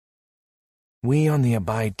We on the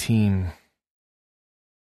Abide team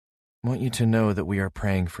want you to know that we are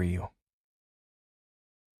praying for you.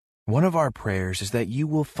 One of our prayers is that you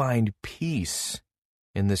will find peace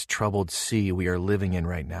in this troubled sea we are living in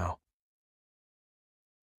right now.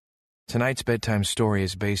 Tonight's bedtime story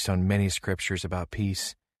is based on many scriptures about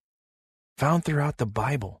peace, found throughout the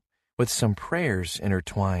Bible, with some prayers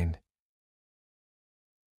intertwined.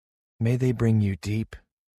 May they bring you deep,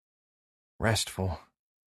 restful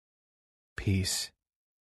peace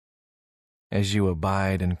as you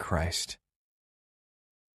abide in Christ.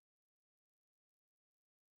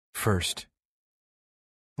 First,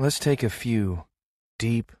 let's take a few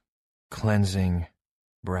deep, cleansing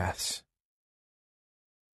breaths.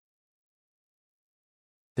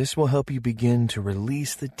 This will help you begin to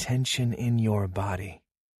release the tension in your body,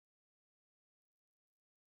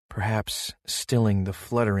 perhaps stilling the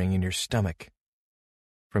fluttering in your stomach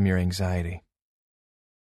from your anxiety.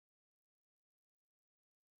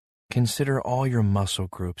 Consider all your muscle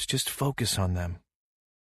groups. Just focus on them.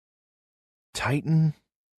 Tighten,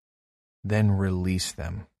 then release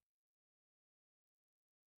them,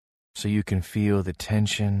 so you can feel the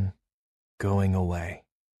tension going away.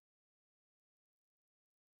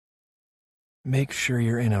 Make sure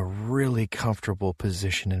you're in a really comfortable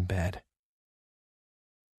position in bed.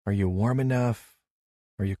 Are you warm enough?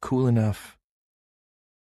 Are you cool enough?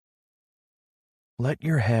 Let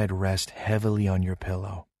your head rest heavily on your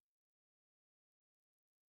pillow.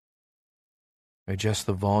 Adjust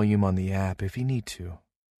the volume on the app if you need to.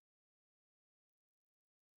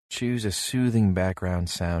 Choose a soothing background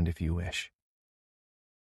sound if you wish.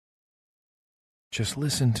 Just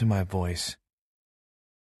listen to my voice,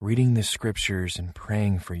 reading the scriptures and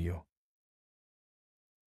praying for you.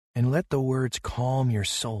 And let the words calm your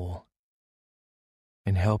soul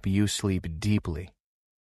and help you sleep deeply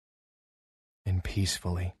and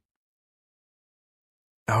peacefully.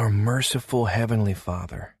 Our merciful Heavenly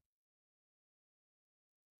Father,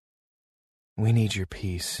 we need your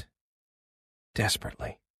peace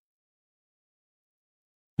desperately.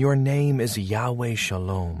 Your name is Yahweh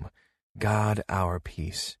Shalom, God our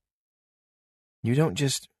peace. You don't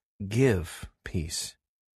just give peace.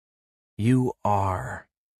 You are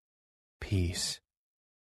peace.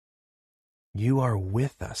 You are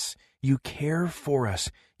with us. You care for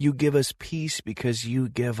us. You give us peace because you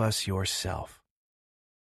give us yourself.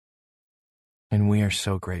 And we are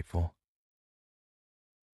so grateful.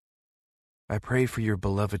 I pray for your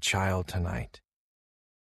beloved child tonight,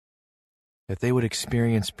 that they would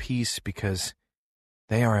experience peace because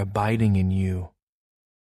they are abiding in you.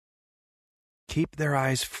 Keep their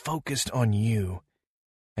eyes focused on you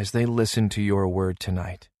as they listen to your word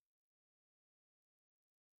tonight.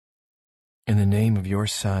 In the name of your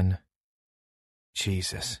Son,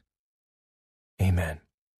 Jesus. Amen.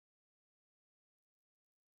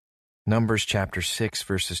 Numbers chapter 6,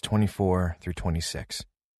 verses 24 through 26.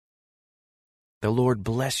 The Lord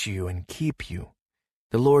bless you and keep you.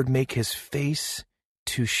 The Lord make his face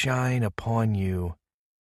to shine upon you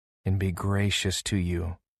and be gracious to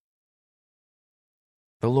you.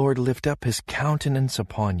 The Lord lift up his countenance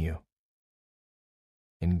upon you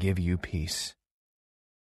and give you peace.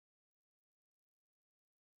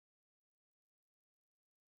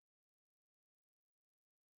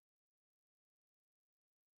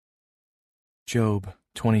 Job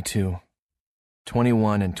 22,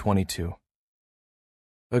 21 and 22.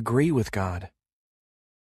 Agree with God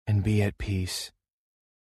and be at peace.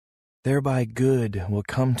 Thereby good will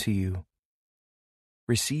come to you.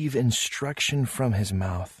 Receive instruction from his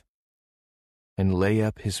mouth and lay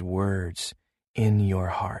up his words in your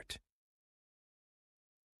heart.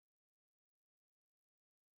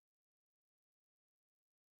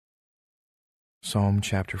 Psalm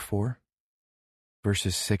chapter 4,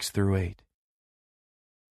 verses 6 through 8.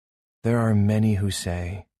 There are many who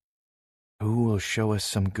say, "Who will show us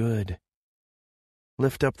some good?"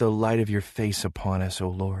 Lift up the light of your face upon us, O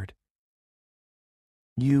Lord.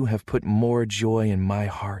 You have put more joy in my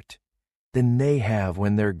heart than they have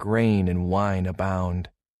when their grain and wine abound.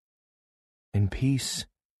 In peace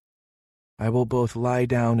I will both lie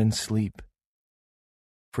down and sleep.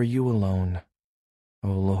 For you alone,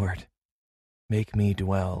 O Lord, make me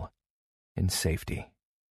dwell in safety.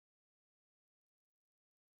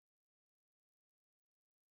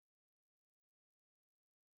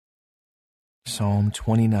 Psalm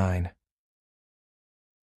 29.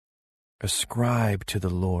 Ascribe to the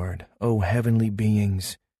Lord, O heavenly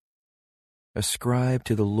beings. Ascribe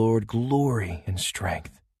to the Lord glory and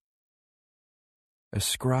strength.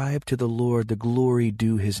 Ascribe to the Lord the glory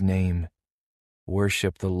due his name.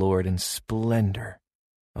 Worship the Lord in splendor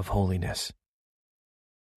of holiness.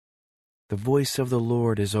 The voice of the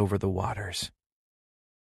Lord is over the waters.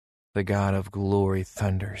 The God of glory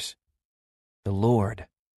thunders. The Lord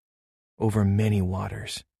over many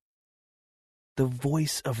waters. The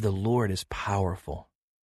voice of the Lord is powerful.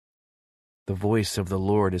 The voice of the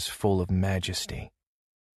Lord is full of majesty.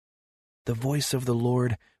 The voice of the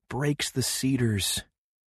Lord breaks the cedars.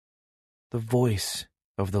 The voice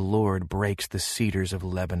of the Lord breaks the cedars of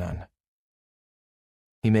Lebanon.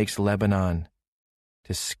 He makes Lebanon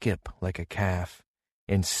to skip like a calf,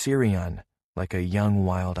 and Sirion like a young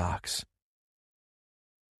wild ox.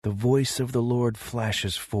 The voice of the Lord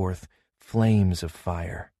flashes forth flames of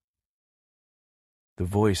fire. The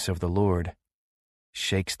voice of the Lord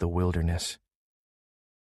shakes the wilderness.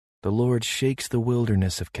 The Lord shakes the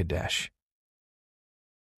wilderness of Kadesh.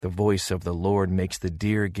 The voice of the Lord makes the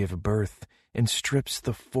deer give birth and strips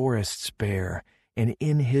the forests bare, and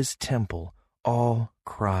in his temple all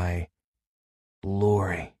cry,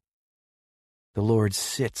 Glory. The Lord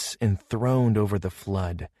sits enthroned over the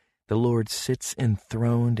flood. The Lord sits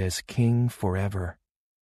enthroned as King forever.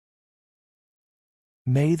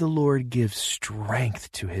 May the Lord give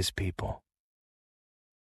strength to his people.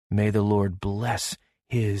 May the Lord bless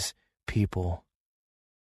his people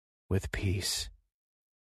with peace.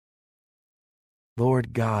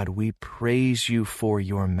 Lord God, we praise you for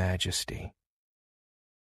your majesty.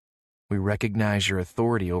 We recognize your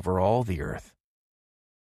authority over all the earth.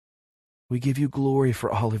 We give you glory for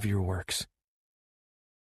all of your works.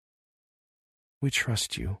 We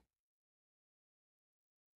trust you.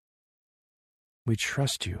 We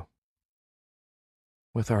trust you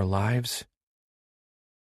with our lives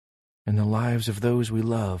and the lives of those we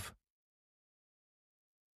love.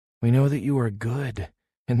 We know that you are good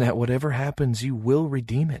and that whatever happens, you will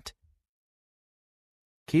redeem it.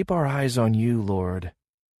 Keep our eyes on you, Lord,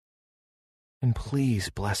 and please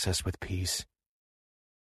bless us with peace.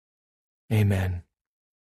 Amen.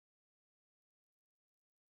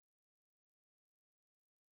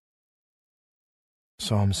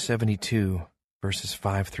 Psalm 72, verses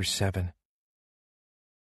 5 through 7.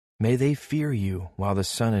 May they fear you while the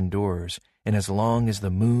sun endures, and as long as the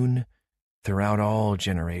moon, throughout all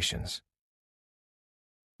generations.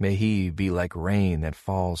 May he be like rain that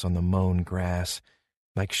falls on the mown grass,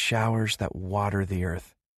 like showers that water the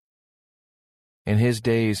earth. In his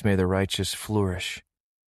days may the righteous flourish,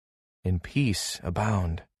 and peace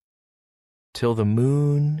abound, till the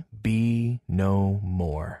moon be no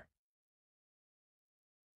more.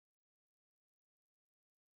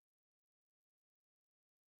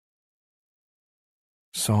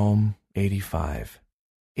 Psalm 85,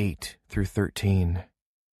 8 through 13.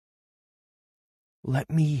 Let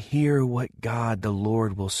me hear what God the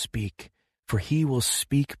Lord will speak, for he will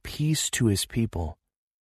speak peace to his people,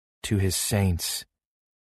 to his saints.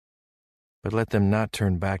 But let them not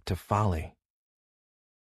turn back to folly.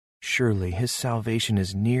 Surely his salvation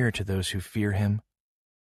is near to those who fear him,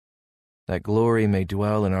 that glory may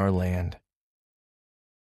dwell in our land.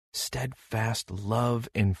 Steadfast love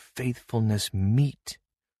and faithfulness meet.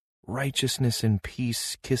 Righteousness and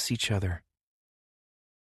peace kiss each other.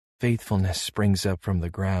 Faithfulness springs up from the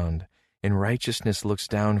ground, and righteousness looks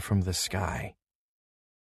down from the sky.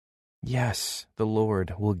 Yes, the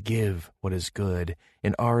Lord will give what is good,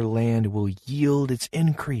 and our land will yield its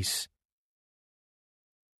increase.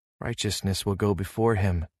 Righteousness will go before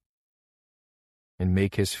him and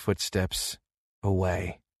make his footsteps a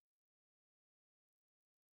way.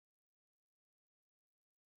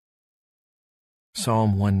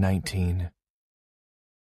 Psalm 119,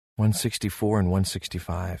 164 and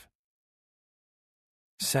 165.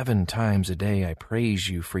 7 times a day I praise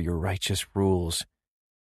you for your righteous rules.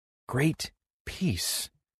 Great peace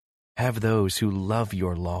have those who love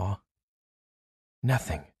your law.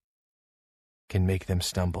 Nothing can make them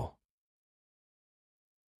stumble.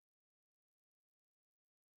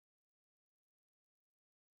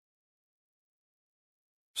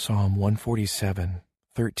 Psalm 147,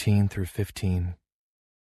 13 through 15.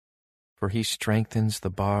 For he strengthens the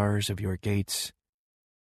bars of your gates.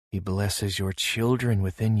 He blesses your children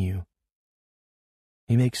within you.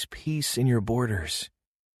 He makes peace in your borders.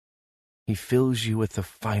 He fills you with the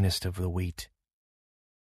finest of the wheat.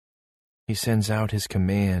 He sends out his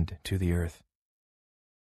command to the earth.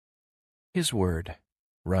 His word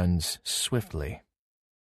runs swiftly.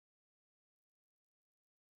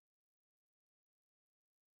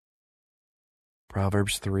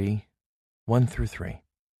 Proverbs 3, 1 through 3.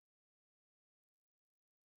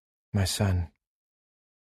 My son,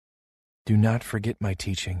 do not forget my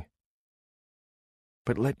teaching,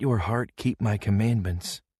 but let your heart keep my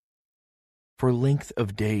commandments. For length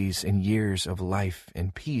of days and years of life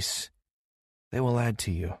and peace they will add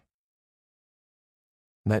to you.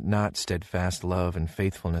 Let not steadfast love and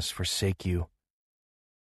faithfulness forsake you.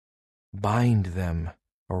 Bind them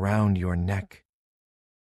around your neck.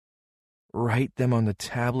 Write them on the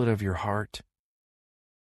tablet of your heart.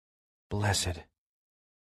 Blessed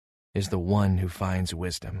is the one who finds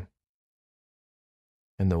wisdom,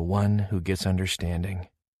 and the one who gets understanding.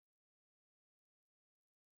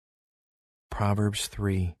 Proverbs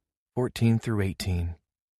 3:14 through 18.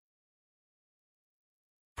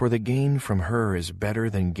 For the gain from her is better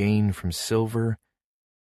than gain from silver,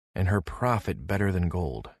 and her profit better than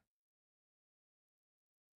gold.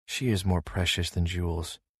 She is more precious than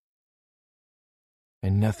jewels,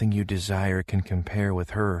 and nothing you desire can compare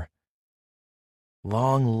with her.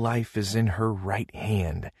 Long life is in her right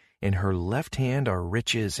hand, in her left hand are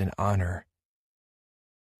riches and honor.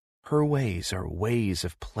 Her ways are ways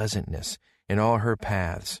of pleasantness, and all her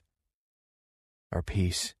paths are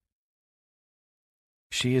peace.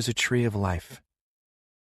 She is a tree of life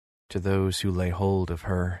to those who lay hold of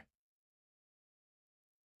her.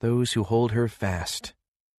 Those who hold her fast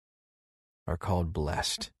are called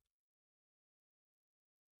blessed.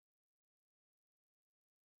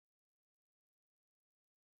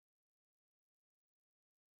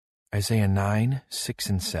 Isaiah 9:6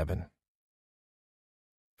 and 7.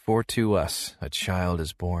 For to us a child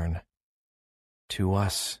is born, to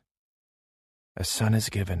us a son is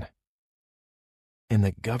given, and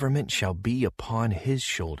the government shall be upon his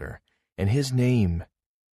shoulder, and his name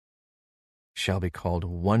shall be called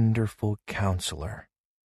Wonderful Counselor,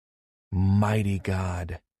 Mighty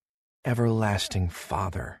God, Everlasting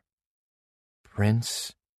Father,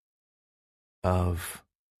 Prince of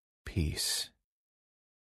Peace.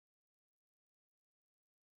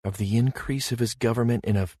 Of the increase of his government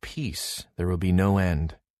and of peace there will be no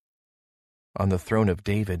end, on the throne of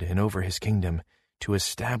David and over his kingdom, to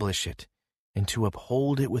establish it and to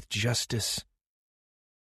uphold it with justice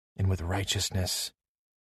and with righteousness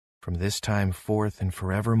from this time forth and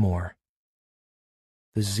forevermore.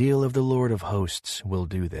 The zeal of the Lord of hosts will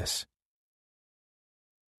do this.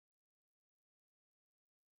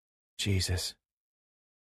 Jesus,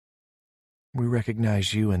 we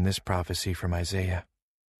recognize you in this prophecy from Isaiah.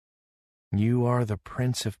 You are the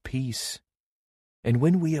Prince of Peace, and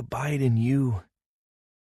when we abide in you,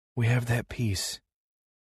 we have that peace,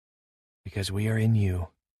 because we are in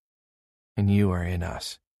you, and you are in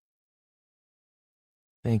us.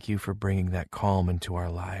 Thank you for bringing that calm into our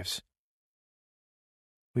lives.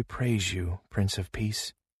 We praise you, Prince of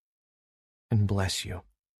Peace, and bless you.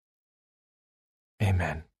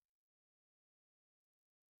 Amen.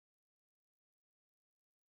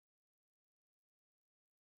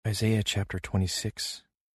 Isaiah chapter 26,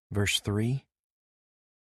 verse 3,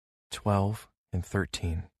 12, and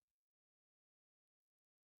 13.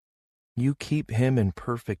 You keep him in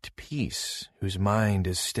perfect peace, whose mind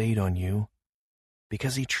is stayed on you,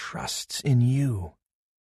 because he trusts in you.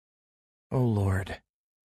 O Lord,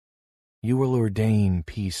 you will ordain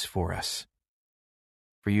peace for us,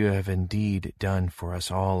 for you have indeed done for us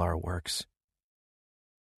all our works.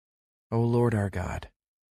 O Lord our God,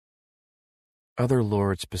 other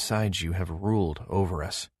lords besides you have ruled over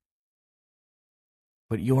us,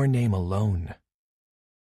 but your name alone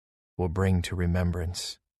will bring to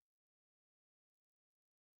remembrance.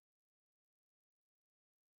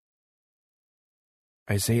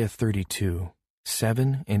 Isaiah 32,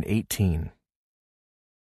 7 and 18.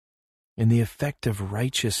 And the effect of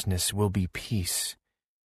righteousness will be peace,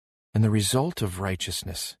 and the result of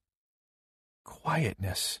righteousness,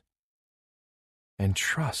 quietness, and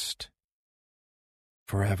trust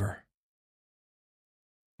forever.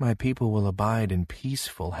 My people will abide in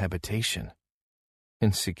peaceful habitation,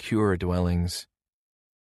 in secure dwellings,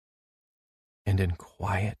 and in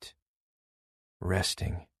quiet,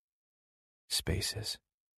 resting spaces.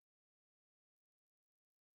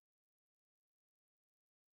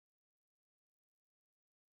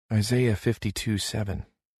 Isaiah 52:7.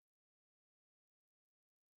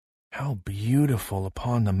 How beautiful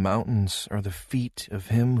upon the mountains are the feet of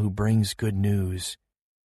him who brings good news,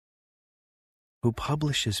 who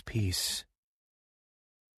publishes peace,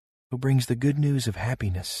 who brings the good news of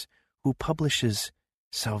happiness, who publishes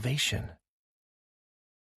salvation,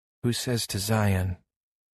 who says to Zion,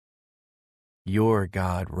 your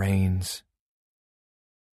God reigns.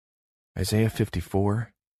 Isaiah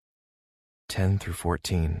 54, 10 through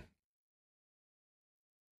 14.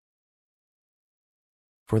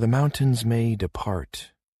 For the mountains may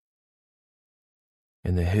depart,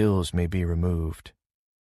 and the hills may be removed,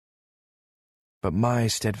 but my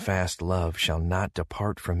steadfast love shall not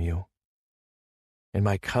depart from you, and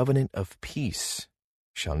my covenant of peace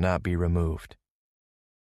shall not be removed,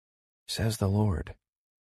 says the Lord.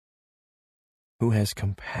 who has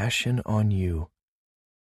compassion on you.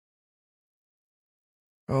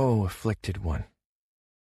 O afflicted one,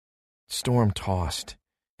 storm-tossed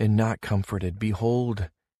and not comforted, behold,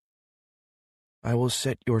 I will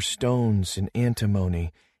set your stones in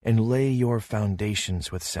antimony and lay your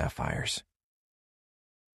foundations with sapphires.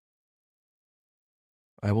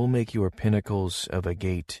 I will make your pinnacles of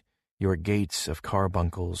agate, your gates of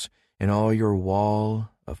carbuncles, and all your wall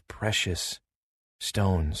of precious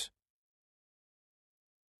stones.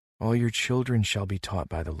 All your children shall be taught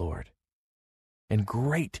by the Lord, and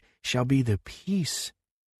great shall be the peace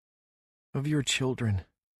of your children.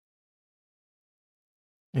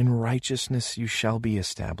 In righteousness you shall be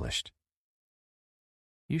established.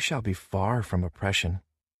 You shall be far from oppression,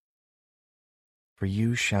 for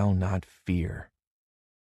you shall not fear.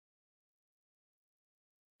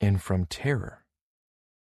 And from terror,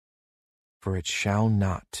 for it shall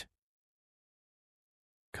not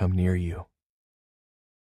come near you.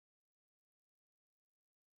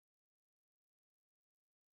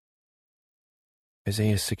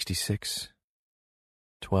 Isaiah 66,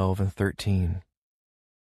 12 and 13.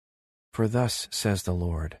 For thus says the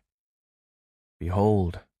Lord,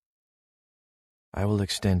 Behold, I will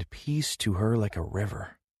extend peace to her like a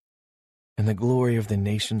river, and the glory of the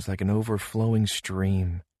nations like an overflowing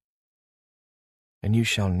stream. And you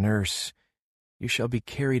shall nurse, you shall be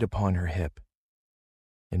carried upon her hip,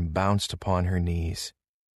 and bounced upon her knees,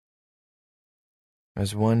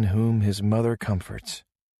 as one whom his mother comforts.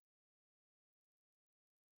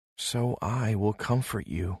 So I will comfort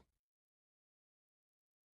you.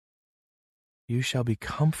 You shall be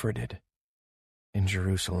comforted in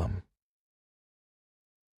Jerusalem.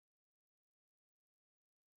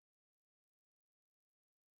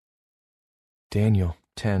 Daniel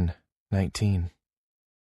 10:19.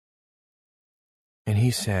 And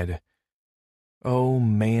he said, O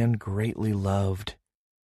man greatly loved,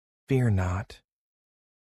 fear not.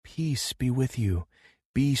 Peace be with you.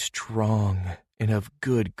 Be strong and of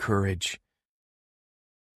good courage.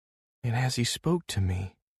 And as he spoke to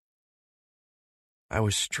me, I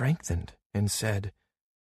was strengthened and said,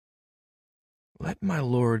 Let my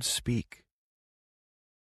Lord speak,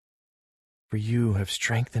 for you have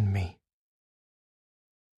strengthened me.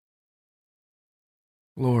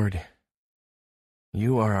 Lord,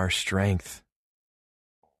 you are our strength.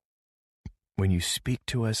 When you speak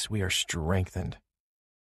to us, we are strengthened.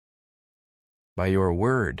 By your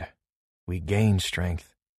word, we gain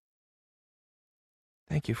strength.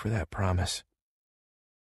 Thank you for that promise.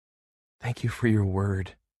 Thank you for your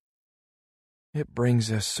word. It brings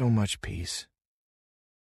us so much peace.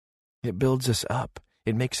 It builds us up.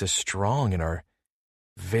 It makes us strong in our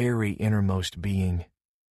very innermost being.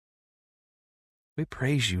 We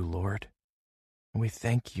praise you, Lord, and we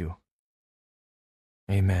thank you.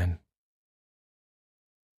 Amen.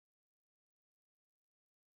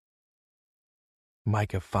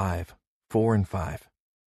 Micah 5:4 and 5.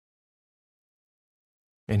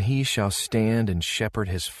 And he shall stand and shepherd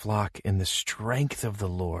his flock in the strength of the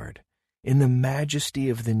Lord, in the majesty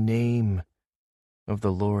of the name of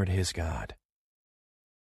the Lord his God.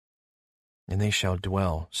 And they shall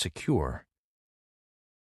dwell secure,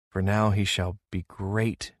 for now he shall be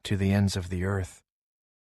great to the ends of the earth,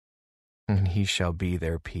 and he shall be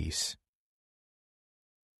their peace.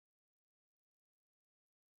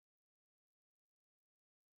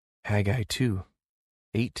 Haggai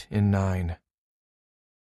 2:8 and 9.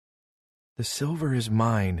 The silver is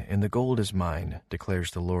mine, and the gold is mine,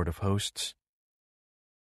 declares the Lord of hosts.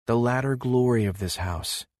 The latter glory of this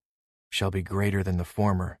house shall be greater than the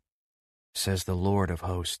former, says the Lord of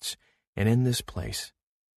hosts, and in this place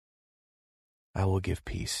I will give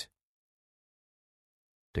peace,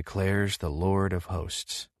 declares the Lord of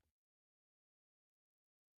hosts.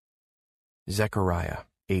 Zechariah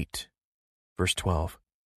 8:12.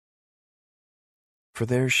 For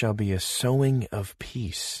there shall be a sowing of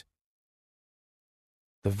peace.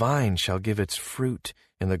 The vine shall give its fruit,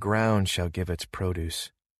 and the ground shall give its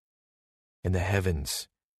produce, and the heavens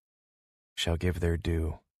shall give their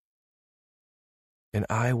due. And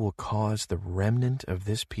I will cause the remnant of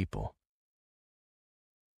this people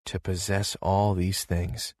to possess all these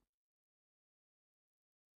things.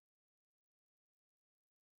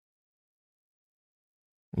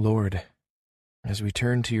 Lord, as we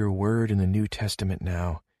turn to your word in the New Testament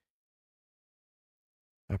now,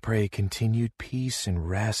 I pray continued peace and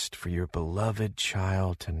rest for your beloved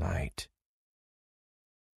child tonight.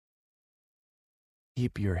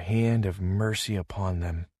 Keep your hand of mercy upon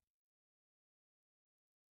them.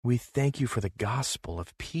 We thank you for the gospel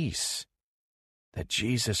of peace that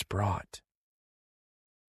Jesus brought,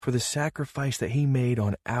 for the sacrifice that he made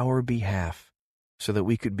on our behalf, so that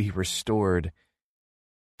we could be restored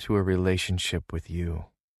to a relationship with you.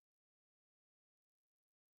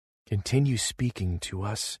 Continue speaking to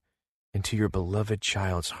us and to your beloved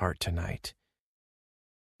child's heart tonight.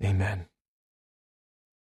 Amen.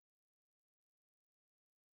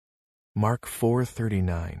 Mark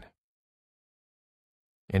 4:39.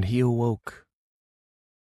 And he awoke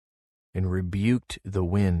and rebuked the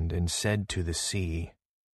wind and said to the sea,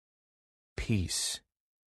 Peace,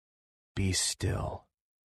 be still.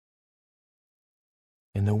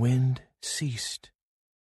 And the wind ceased,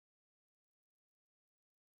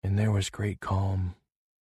 and there was great calm.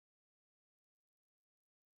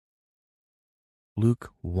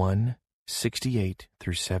 Luke 1:68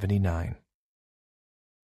 through 79.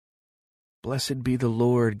 Blessed be the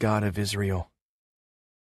Lord God of Israel,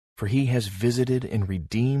 for he has visited and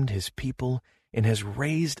redeemed his people and has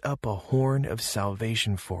raised up a horn of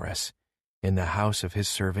salvation for us in the house of his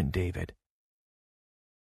servant David,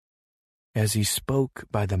 as he spoke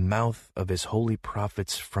by the mouth of his holy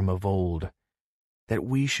prophets from of old, that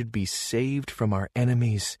we should be saved from our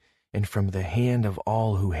enemies and from the hand of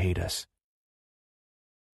all who hate us,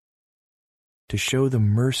 to show the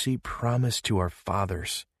mercy promised to our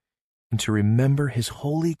fathers, and to remember his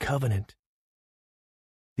holy covenant,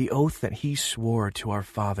 the oath that he swore to our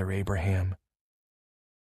father Abraham,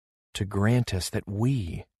 to grant us that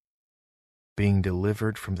we, being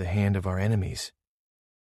delivered from the hand of our enemies,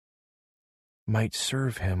 might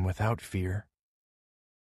serve him without fear,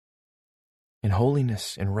 in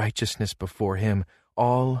holiness and righteousness before him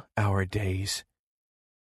all our days.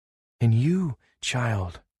 And you,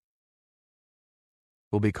 child,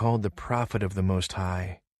 will be called the prophet of the Most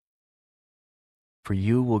High, for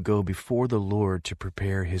you will go before the Lord to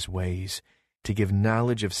prepare his ways, to give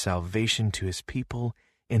knowledge of salvation to his people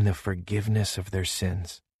in the forgiveness of their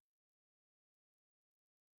sins.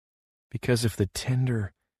 Because of the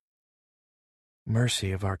tender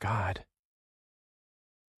mercy of our God,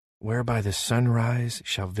 whereby the sunrise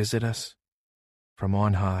shall visit us from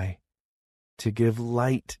on high, to give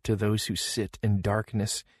light to those who sit in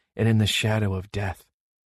darkness and in the shadow of death,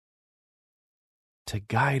 to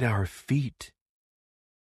guide our feet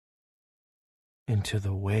into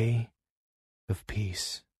the way of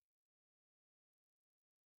peace.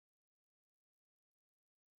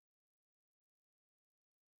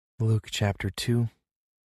 Luke chapter 2,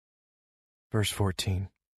 verse 14.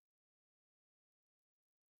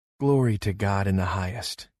 Glory to God in the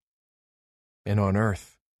highest, and on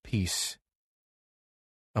earth peace,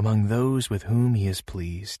 among those with whom he is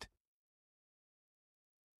pleased.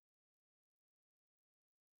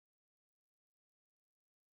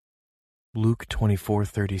 Luke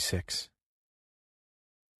 24:36.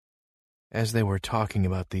 As they were talking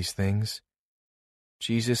about these things,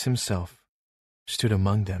 Jesus himself stood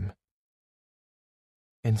among them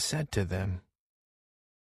and said to them,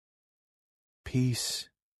 Peace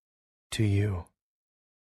to you.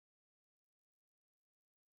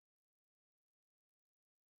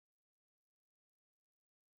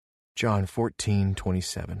 John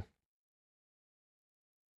 14:27.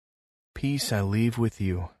 Peace I leave with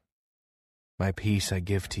you, my peace I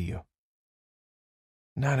give to you.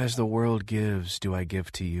 Not as the world gives do I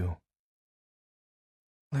give to you.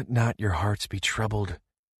 Let not your hearts be troubled,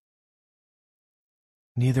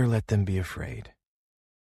 neither let them be afraid.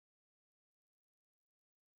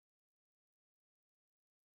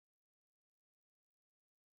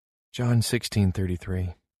 John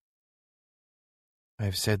 16:33. I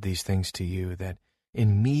have said these things to you, that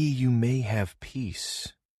in me you may have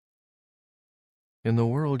peace. In the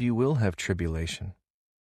world you will have tribulation,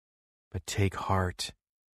 but take heart.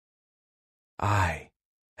 I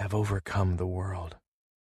have overcome the world.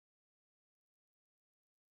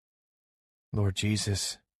 Lord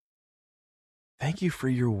Jesus, thank you for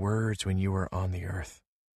your words when you were on the earth.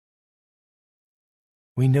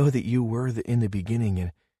 We know that you were in the beginning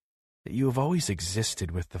and that you have always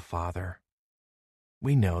existed with the Father.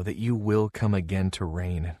 We know that you will come again to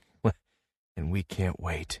reign, and we can't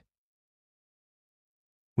wait.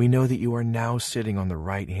 We know that you are now sitting on the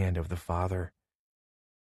right hand of the Father.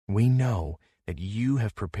 We know that you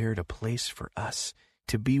have prepared a place for us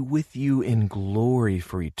to be with you in glory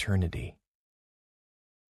for eternity.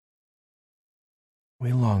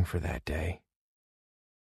 We long for that day.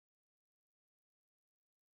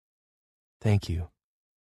 Thank you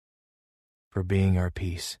for being our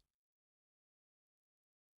peace.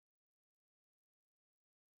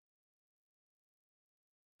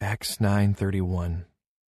 Acts 9:31.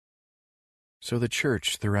 So the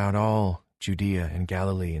church throughout all Judea and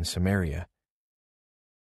Galilee and Samaria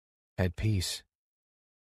had peace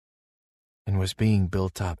and was being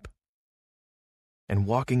built up and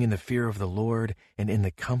walking in the fear of the Lord and in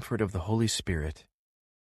the comfort of the Holy Spirit,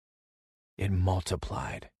 it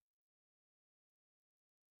multiplied.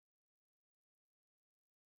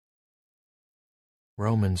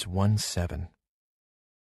 Romans 1:7.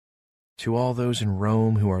 To all those in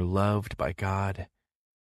Rome who are loved by God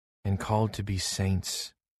and called to be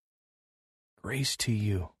saints, grace to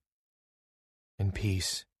you and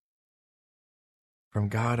peace from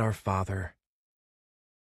God our Father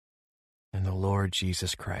and the Lord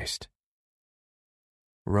Jesus Christ.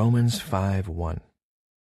 Romans 5:1.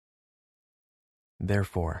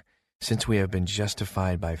 Therefore, since we have been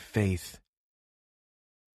justified by faith,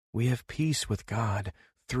 we have peace with God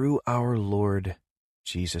through our Lord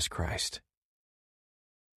Jesus Christ.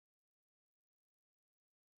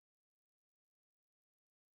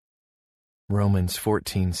 Romans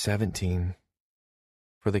 14:17.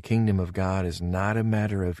 For the kingdom of God is not a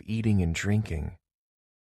matter of eating and drinking,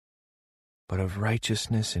 but of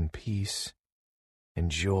righteousness and peace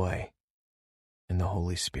and joy in the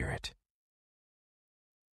Holy Spirit.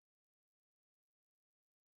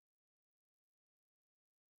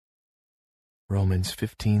 Romans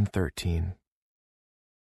 15:13.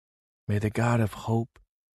 May the God of hope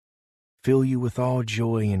fill you with all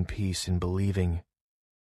joy and peace in believing,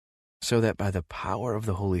 so that by the power of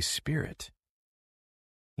the Holy Spirit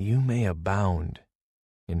you may abound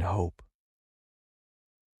in hope.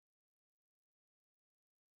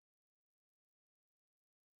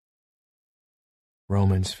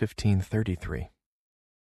 Romans 15:33.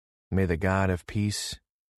 May the God of peace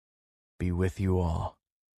be with you all.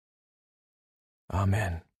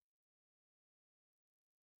 Amen.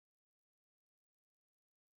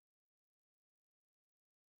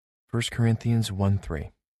 First Corinthians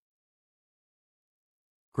 1:3.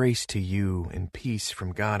 Grace to you and peace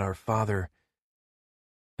from God our Father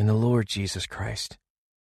and the Lord Jesus Christ.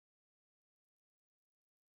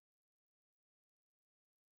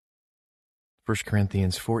 First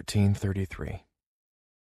Corinthians 14:33.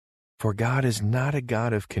 For God is not a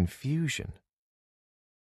God of confusion,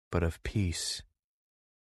 but of peace,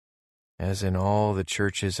 as in all the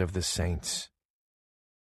churches of the saints.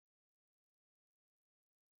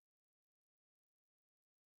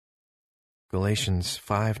 Galatians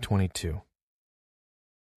 5:22.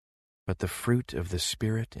 But the fruit of the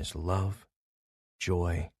Spirit is love,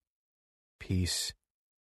 joy, peace,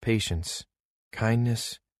 patience,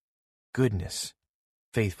 kindness, goodness,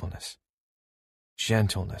 faithfulness,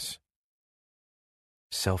 gentleness,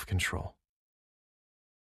 self-control.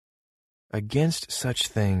 Against such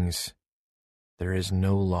things there is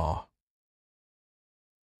no law.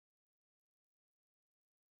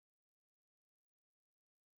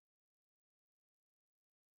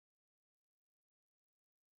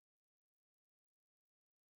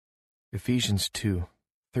 Ephesians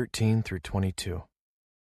 2:13 through 22.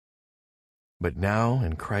 But now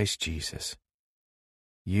in Christ Jesus,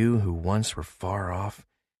 you who once were far off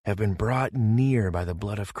have been brought near by the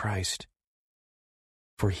blood of Christ.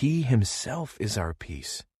 For he himself is our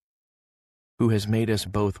peace, who has made us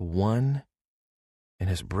both one and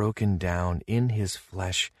has broken down in his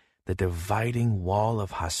flesh the dividing wall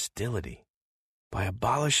of hostility by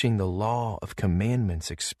abolishing the law of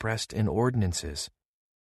commandments expressed in ordinances,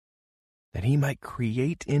 that he might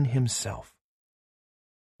create in himself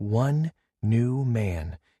one new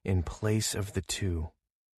man in place of the two,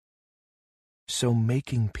 so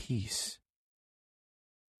making peace,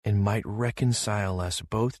 and might reconcile us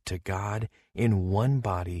both to God in one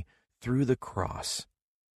body through the cross,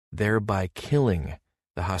 thereby killing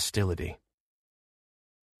the hostility.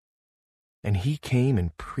 And he came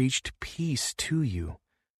and preached peace to you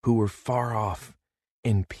who were far off,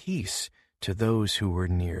 and peace to those who were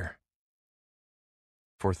near.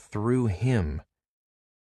 For through him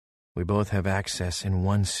we both have access in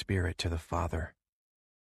one Spirit to the Father.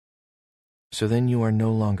 So then you are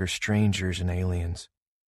no longer strangers and aliens,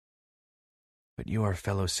 but you are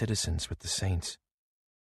fellow citizens with the saints,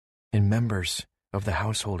 and members of the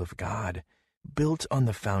household of God, built on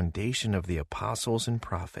the foundation of the apostles and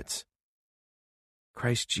prophets,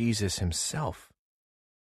 Christ Jesus himself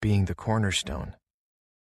being the cornerstone,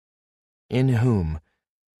 in whom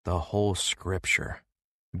the whole Scripture,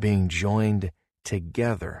 being joined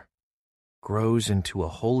together, grows into a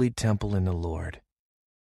holy temple in the Lord.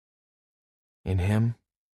 In him,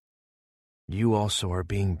 you also are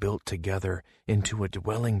being built together into a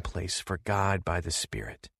dwelling place for God by the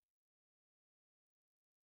Spirit.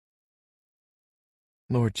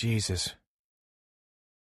 Lord Jesus,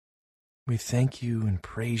 we thank you and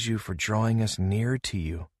praise you for drawing us near to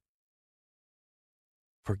you,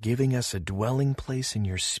 for giving us a dwelling place in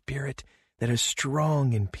your Spirit that is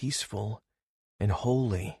strong and peaceful and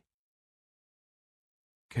holy,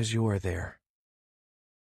 because you are there.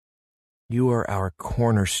 You are our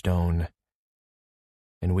cornerstone,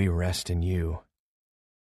 and we rest in you.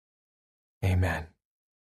 Amen.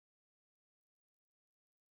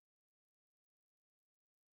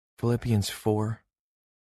 Philippians 4,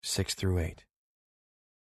 6 through 8.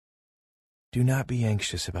 Do not be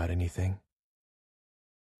anxious about anything,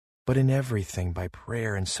 but in everything by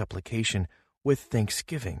prayer and supplication with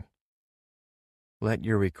thanksgiving. Let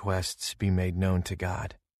your requests be made known to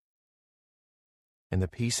God. And the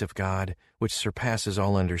peace of God, which surpasses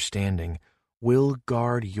all understanding, will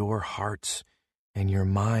guard your hearts and your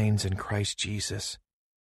minds in Christ Jesus.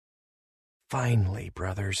 Finally,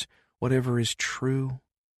 brothers, whatever is true,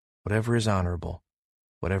 whatever is honorable,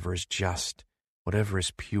 whatever is just, whatever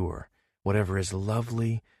is pure, whatever is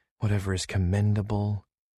lovely, whatever is commendable,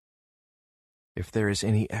 if there is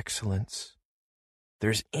any excellence, if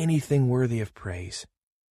there is anything worthy of praise,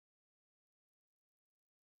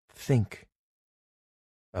 think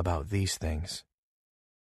about these things.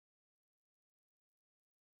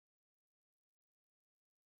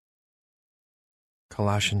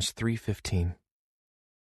 Colossians 3:15.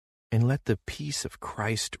 And let the peace of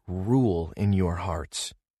Christ rule in your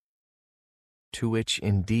hearts, to which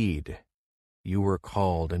indeed you were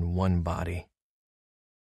called in one body,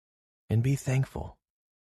 and be thankful.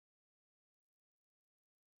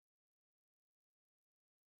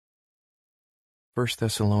 First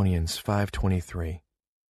Thessalonians 5:23.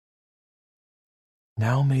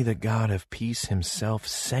 Now may the God of peace himself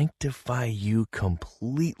sanctify you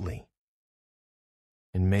completely,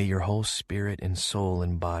 and may your whole spirit and soul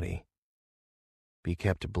and body be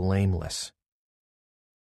kept blameless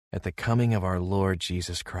at the coming of our Lord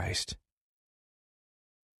Jesus Christ.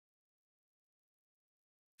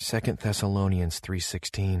 2 Thessalonians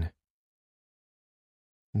 3:16.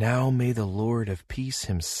 Now may the Lord of peace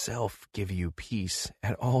himself give you peace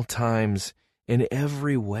at all times in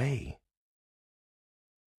every way.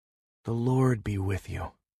 The Lord be with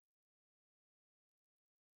you.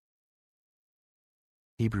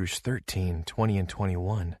 Hebrews 13:20 and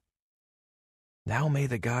 21. Now may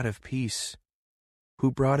the God of peace,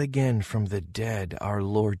 who brought again from the dead our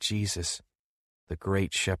Lord Jesus, the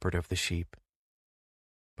great shepherd of the sheep,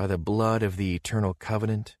 by the blood of the eternal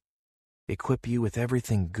covenant, equip you with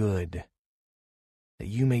everything good, that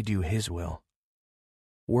you may do his will,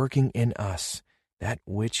 working in us that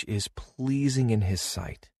which is pleasing in his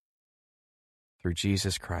sight, through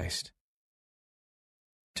Jesus Christ,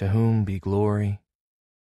 to whom be glory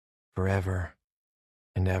forever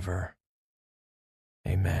and ever.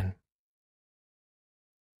 Amen.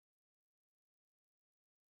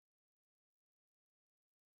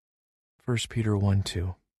 First Peter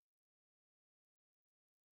 1:2.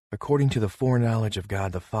 According to the foreknowledge of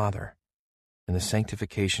God the Father and the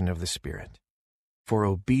sanctification of the Spirit, for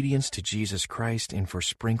obedience to Jesus Christ and for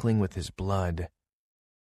sprinkling with his blood,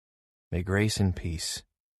 may grace and peace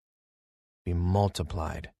be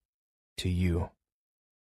multiplied to you.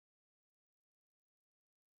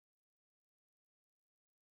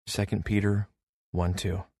 2 Peter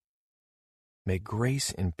 1:2. May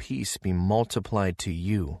grace and peace be multiplied to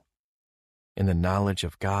you in the knowledge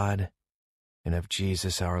of God and of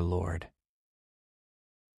Jesus our Lord.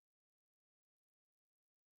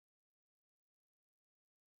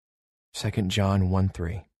 Second John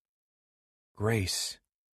 1:3. Grace,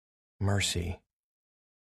 mercy,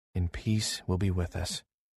 and peace will be with us,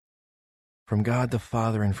 from God the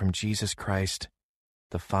Father and from Jesus Christ,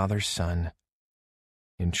 the Father's Son,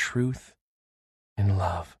 in truth and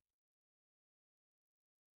love.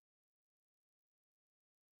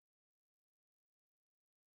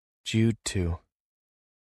 Jude 2.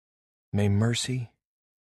 May mercy,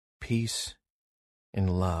 peace, and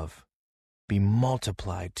love be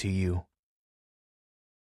multiplied to you.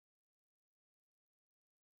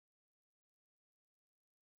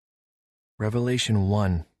 Revelation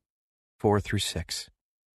 1:4 through 6.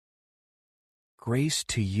 Grace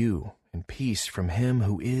to you and peace from him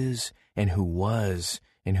who is and who was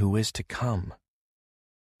and who is to come,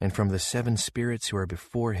 and from the 7 spirits who are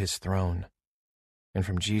before his throne, and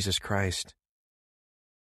from Jesus Christ,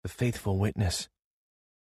 the faithful witness,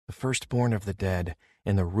 the firstborn of the dead,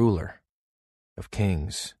 and the ruler of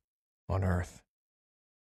kings on earth.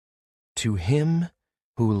 To him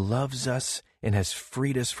who loves us and has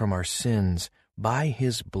freed us from our sins by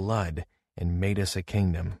his blood and made us a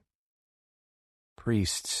kingdom,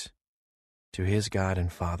 priests to his God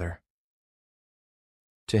and Father.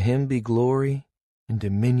 To him be glory and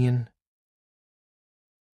dominion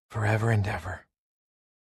forever and ever.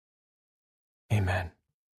 Amen.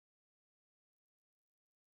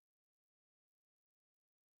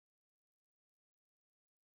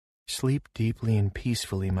 Sleep deeply and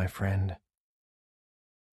peacefully, my friend.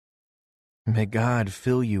 May God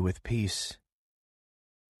fill you with peace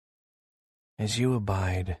as you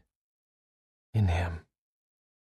abide in Him.